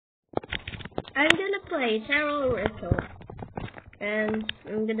I'm gonna play Territorial, and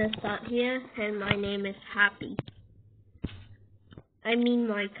I'm gonna start here, and my name is Happy. I mean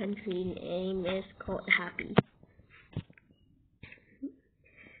my country name is called Happy.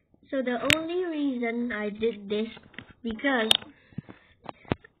 So the only reason I did this because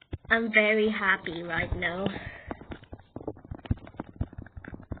I'm very happy right now.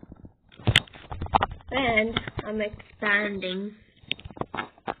 And I'm expanding.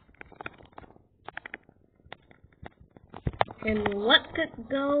 And what could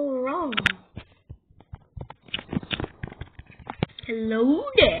go wrong? Hello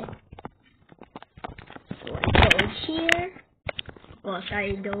there. So I go here. Of course,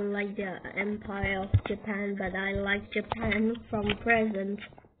 I don't like the Empire of Japan, but I like Japan from present.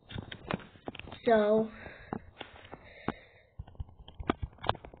 So,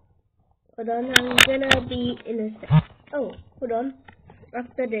 hold on, I'm gonna be in a sec. Oh, hold on.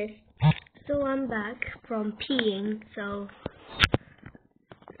 After this. So I'm back from peeing, so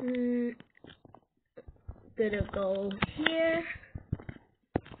gonna go here.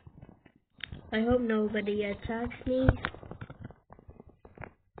 I hope nobody attacks me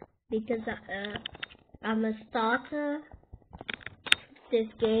because I'm a starter this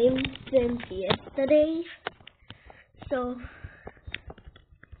game since yesterday. So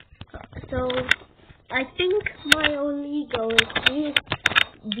I think my only goal is to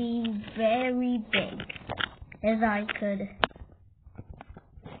be very big as I could.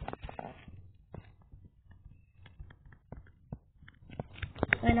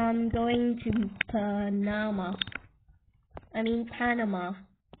 When I'm going to Panama.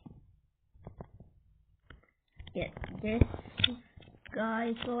 Get this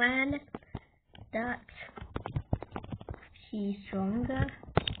guy's land. That he's stronger.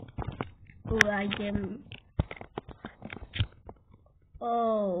 Oh, I didn't.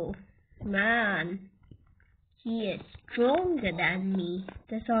 Oh man, he is stronger than me.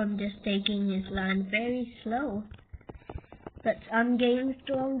 That's why I'm just taking his land very slow. But I'm getting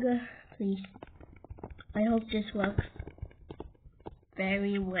stronger. Please, I hope this works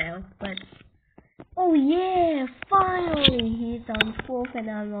very well. But oh yeah, finally he's on 4th and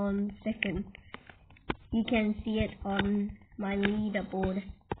I'm on 2nd. You can see it on my leaderboard.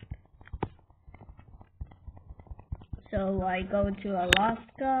 So I go to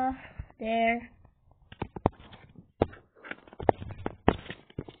Alaska there.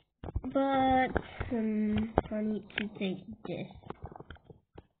 But I need to take this.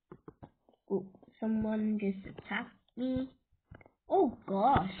 Oh, someone just attacked me. Oh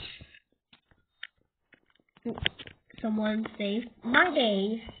gosh. Someone saved my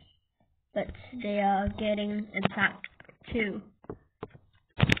day. But they are getting attacked too.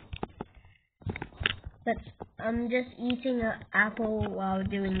 But I'm just eating an apple while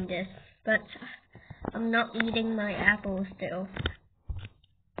doing this. But I'm not eating my apple still.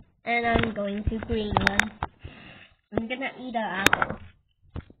 And I'm going to Greenland. I'm gonna eat an apple.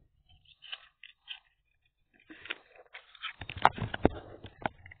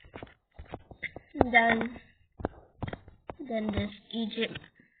 And then this Egypt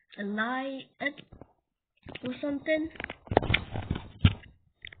Allied or something.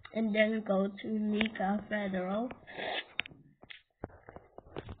 And then go to Nika Federal.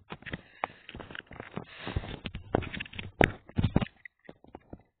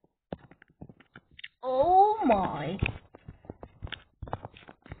 Oh my!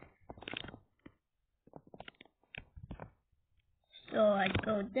 So I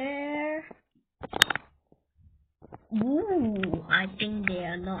go there. Ooh, I think they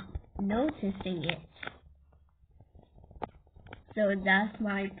are not noticing it. So that's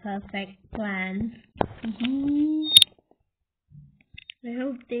my perfect plan. I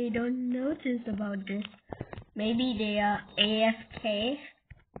hope they don't notice about this. Maybe they are AFK.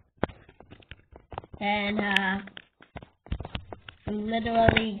 And I'm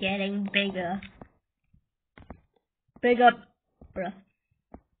literally getting bigger. Bigger, bruh.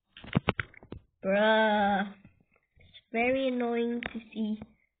 Bruh. It's very annoying to see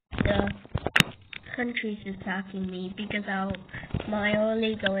the countries attacking me because my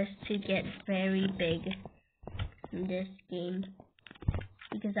only goal is to get very big in this game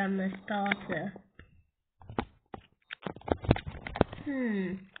because I'm a starter.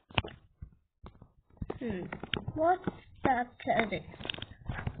 What's that?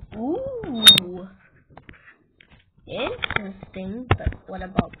 Ooh, interesting. But what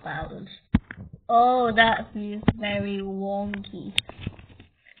about bounce? Oh, that feels very wonky.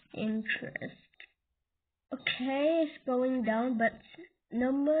 Interest. Okay, it's going down, but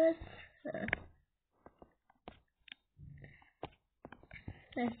numbers.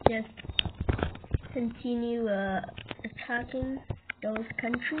 Let's just continue attacking those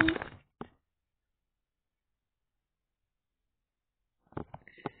countries.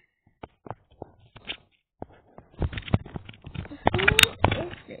 Who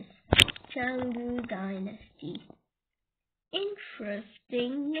is this? Changu Dynasty.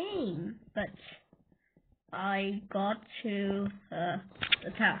 Interesting name, but I got to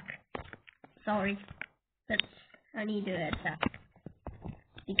attack. Sorry, but I need to attack.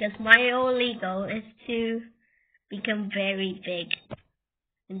 Because my only goal is to become very big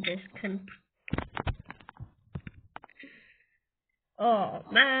in this country. Oh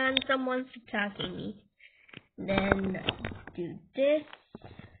man, someone's attacking me. Then do this,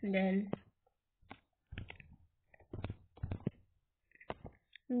 then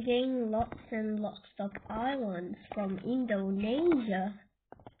gain lots and lots of islands from Indonesia.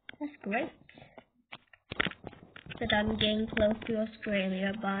 That's great. But I'm getting close to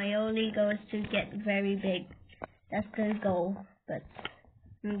Australia. My only goal is to get very big. That's the goal. But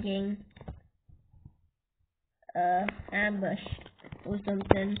I'm getting ambushed or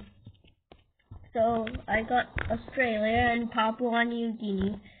something. So I got Australia and Papua New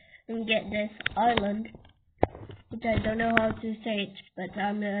Guinea and get this island, which I don't know how to say it, but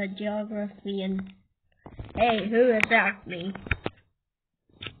I'm a geography and hey, who attacked me?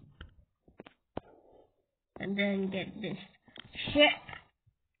 And then get this ship.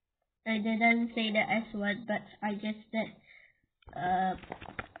 I didn't say the S word, but I just said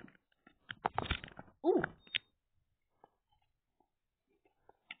ooh.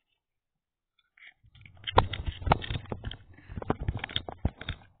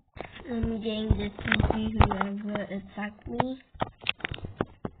 I'm getting this CP whoever attacked me.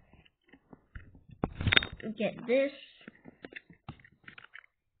 Get this.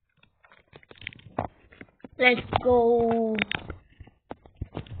 Let's go.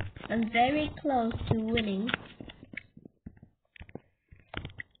 I'm very close to winning.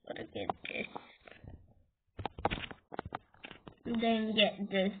 Gotta get this. And then get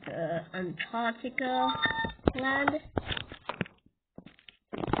this Antarctica land.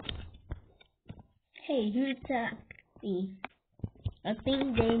 Hey, who attacked me? I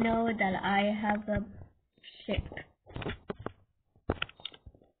think they know that I have a ship.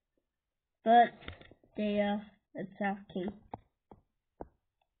 But they are attacking.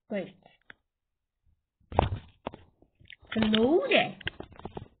 Great. Hello there.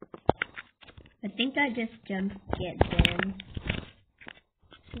 I think I just jumped get them.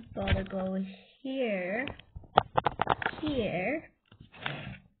 So gotta go here. Here.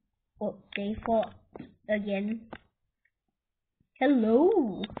 Oh, they fought again.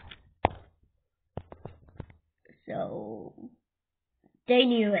 Hello. So they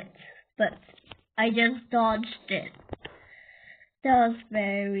knew it, but I just dodged it. That was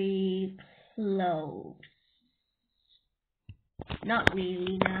very close. Not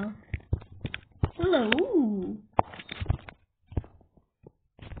really now. Hello.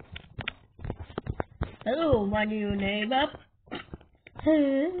 Hello, my new neighbor.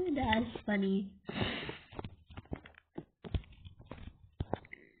 That's funny.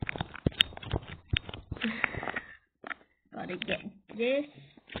 Gotta get this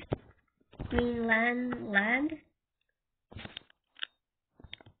Greenland land.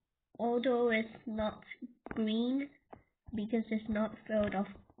 Although it's not green because it's not filled of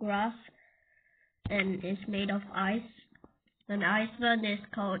grass and it's made of ice. And Iceland is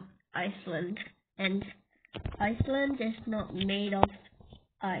called Iceland, and Iceland is not made of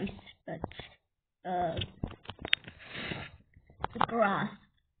ice, but grass.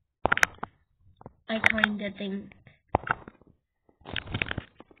 I kinda think.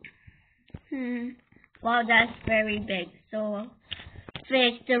 Wow, that's very big. So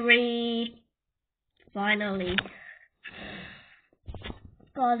victory! Finally.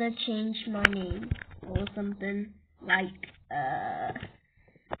 Gotta change my name or something like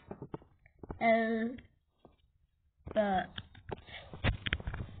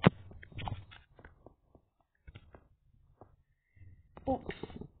oops,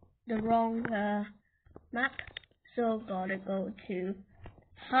 the wrong map. So gotta go to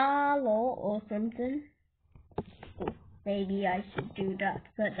Hello or something. Maybe I should do that,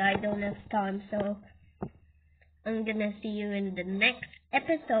 but I don't have time, so I'm gonna see you in the next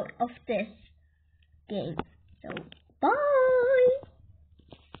episode of this game. So bye,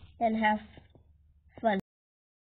 and have